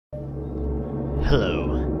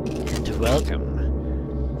Hello, and welcome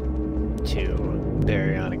to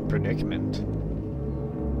Baryonic Predicament.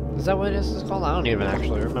 Is that what this is called? I don't even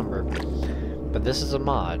actually remember. But this is a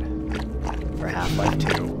mod for Half-Life 2.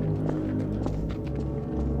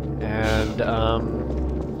 And,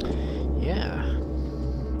 yeah.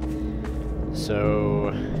 So,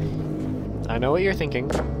 I know what you're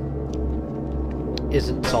thinking.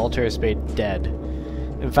 Isn't Salutary Spade dead?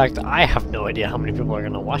 In fact, I have no idea how many people are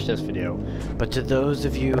going to watch this video, but to those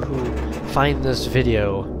of you who find this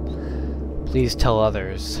video, please tell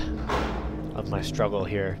others of my struggle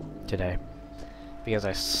here today, because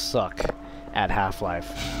I suck at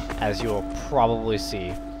Half-Life, as you will probably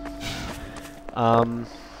see. Hold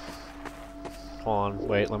on,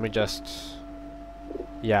 wait, let me just...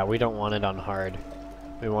 Yeah, we don't want it on hard.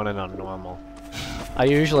 We want it on normal. I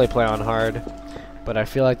usually play on hard, but I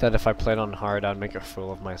feel like that if I played on hard, I'd make a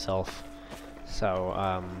fool of myself. So,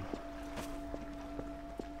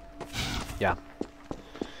 yeah.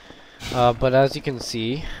 But as you can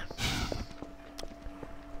see,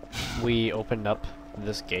 we opened up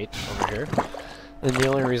this gate over here. And the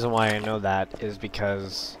only reason why I know that is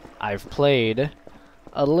because I've played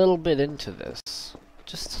a little bit into this.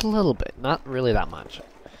 Just a little bit, not really that much.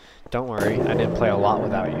 Don't worry, I didn't play a lot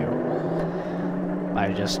without you.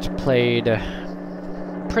 I just played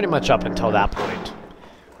pretty much up until that point.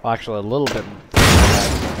 Well, actually, a little bit.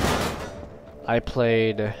 I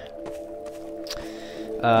played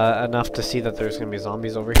enough to see that there's going to be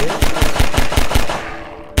zombies over here.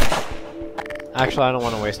 Actually, I don't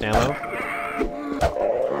want to waste ammo.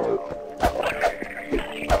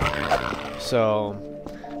 So,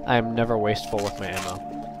 I'm never wasteful with my ammo.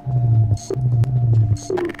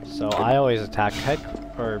 So, I always attack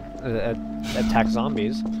attack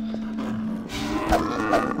zombies.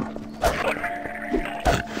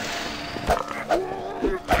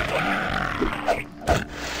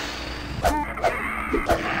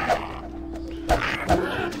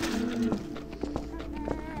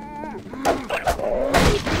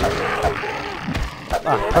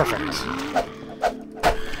 Ah, perfect.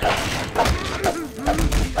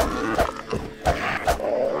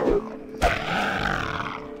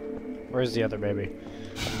 Where's the other baby?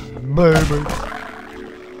 Baby.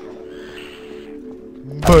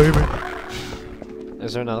 Baby.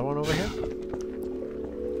 Is there another one over here?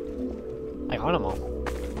 I got them all.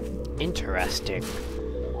 Interesting.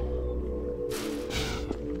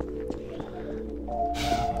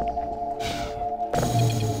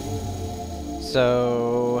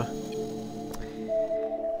 So,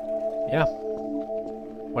 yeah.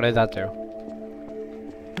 What did that do?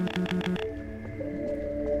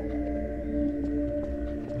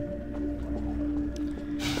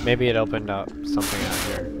 Maybe it opened up something out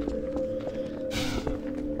here.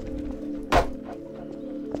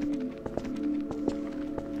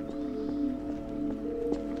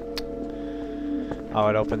 Oh,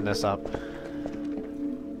 it opened this up.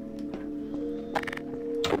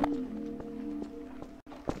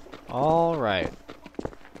 Alright.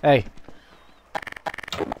 Hey.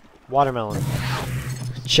 Watermelon.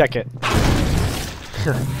 Check it.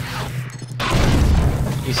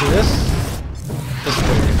 You see this? This is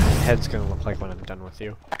what your head's gonna look like when I'm done with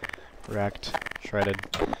you. Wrecked. Shredded.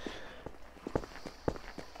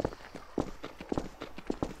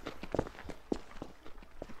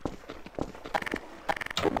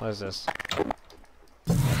 What is this?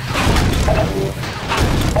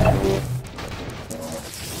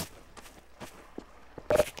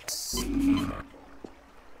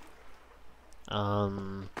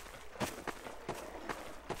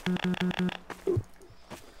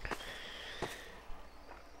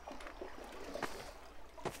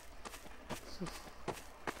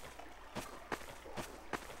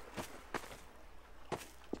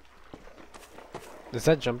 Is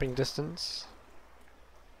that jumping distance?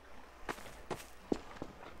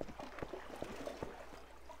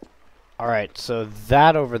 Alright, so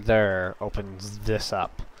that over there opens this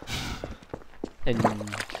up. And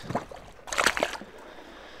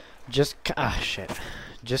just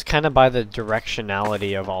just kind of by the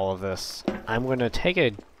directionality of all of this, I'm gonna take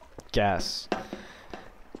a guess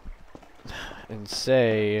and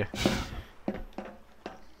say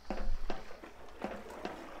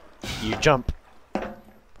you jump.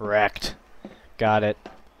 Wrecked. Got it.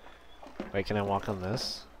 Wait, can I walk on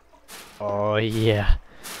this? Oh yeah.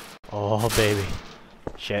 Oh baby.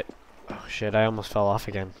 Shit. Oh shit, I almost fell off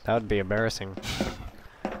again. That would be embarrassing.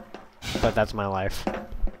 But that's my life.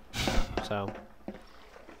 So.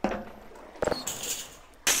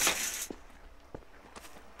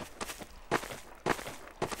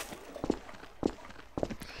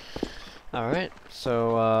 Alright,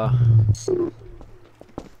 so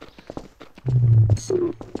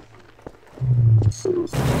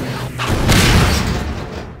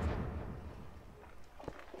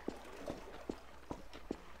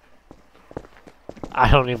I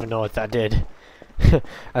don't even know what that did.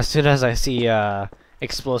 As soon as I see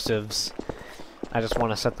explosives, I just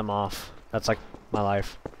want to set them off. That's like my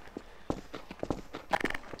life.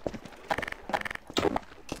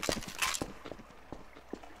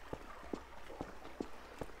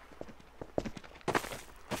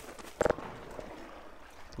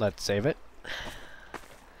 Let's save it.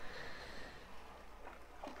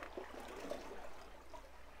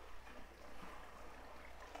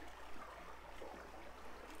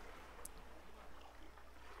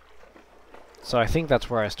 So I think that's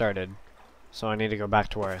where I started. So I need to go back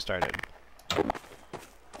to where I started.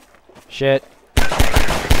 Shit.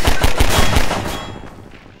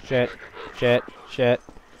 Shit. Shit. Shit.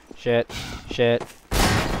 Shit. Shit.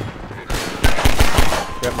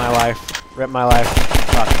 Rip my life. Rip my life.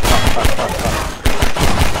 Fuck, fuck, fuck, fuck, fuck.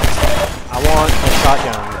 I want a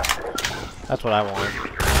shotgun. That's what I want.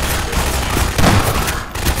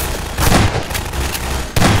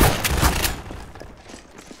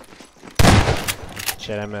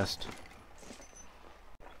 Shit, I missed.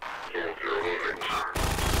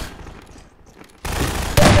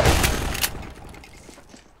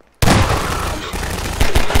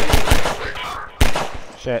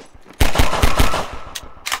 Shit.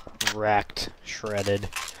 Wrecked. Shredded.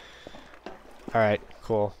 Alright,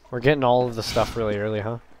 cool. We're getting all of the stuff really early,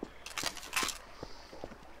 huh?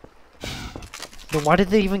 But why did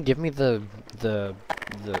they even give me why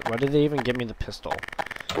did they even give me the pistol?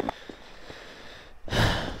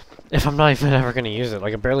 If I'm not even ever gonna use it,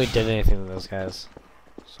 like I barely did anything to those guys.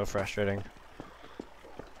 So frustrating.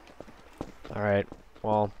 Alright,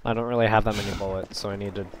 well, I don't really have that many bullets, so I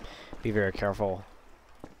need to be very careful.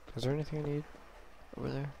 Is there anything I need over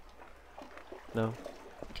there? No?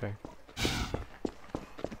 Okay.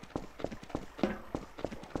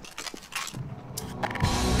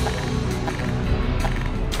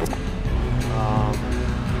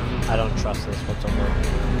 I don't trust this whatsoever.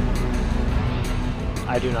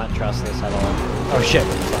 I do not trust this at all. Oh shit!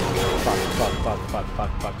 Fuck, fuck, fuck, fuck,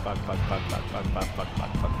 fuck, fuck, fuck, fuck, fuck, fuck, fuck, fuck, fuck,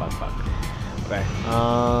 fuck, fuck, fuck, fuck. Okay.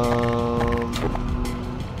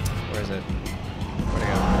 Where is it? Where'd it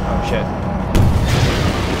go? Oh shit.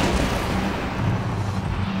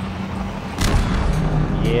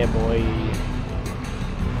 Yeah, boy.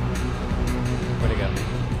 Where'd it go?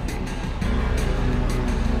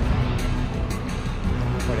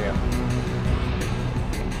 Where'd it go?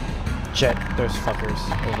 Shit, there's fuckers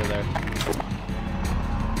over there.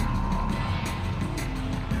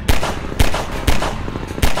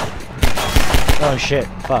 Oh shit,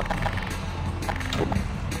 fuck.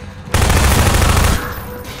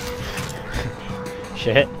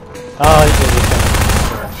 Shit. Oh, this is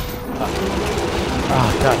fuck. Oh,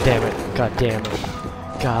 god damn it. God damn it.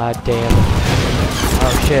 God damn it.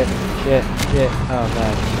 Oh shit. Shit. Shit. Oh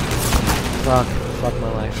god. Fuck. Fuck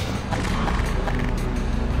my life.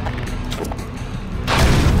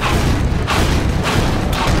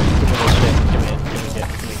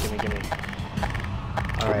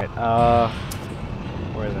 Alright,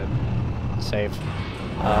 where is it? Save.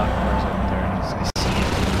 Where is it? There it is. I see it.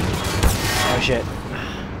 Oh shit.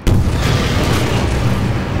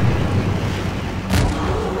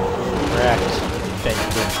 Correct. Bet you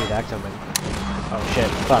didn't see that coming. Oh shit,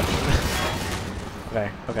 fuck. Okay,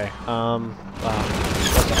 okay,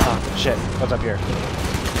 what the fuck? Shit, what's up here?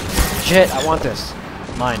 Shit, I want this.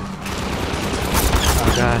 Mine.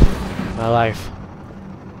 Oh god. My life.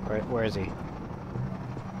 Where is he?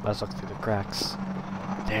 Let's look through the cracks.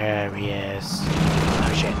 There he is.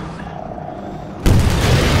 Oh shit.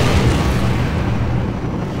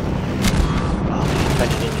 Oh, I bet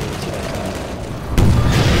you didn't even see that guy.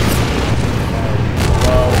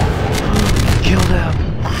 Whoa. Killed him!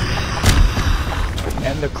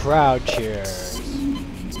 And the crowd cheers.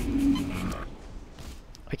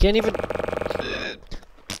 I can't even...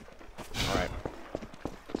 Alright.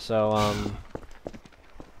 So,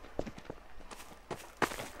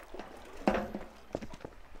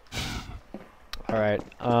 Alright,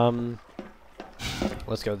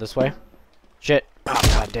 let's go this way. Shit! Oh,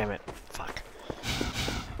 god damn it. Fuck.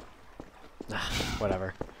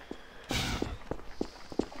 Whatever.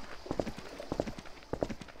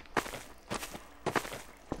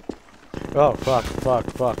 Oh, fuck, fuck,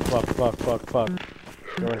 fuck, fuck, fuck, fuck, fuck.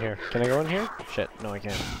 Go in here. Can I go in here? Shit, no I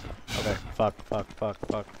can't. Okay, fuck, fuck, fuck,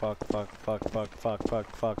 fuck, fuck, fuck, fuck, fuck, fuck, fuck,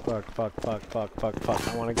 fuck, fuck, fuck, fuck, fuck, fuck, fuck.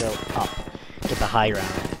 I wanna go up. Get the high ground.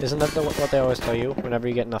 Isn't that what they always tell you? Whenever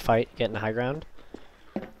you get in a fight, get in the high ground?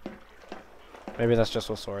 Maybe that's just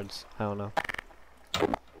with swords. I don't know.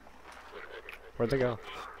 Where'd they go?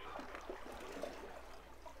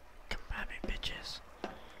 Come at me, bitches.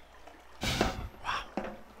 Wow.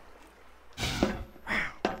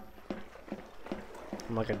 Wow.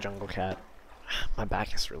 I'm like a jungle cat. My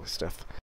back is really stiff.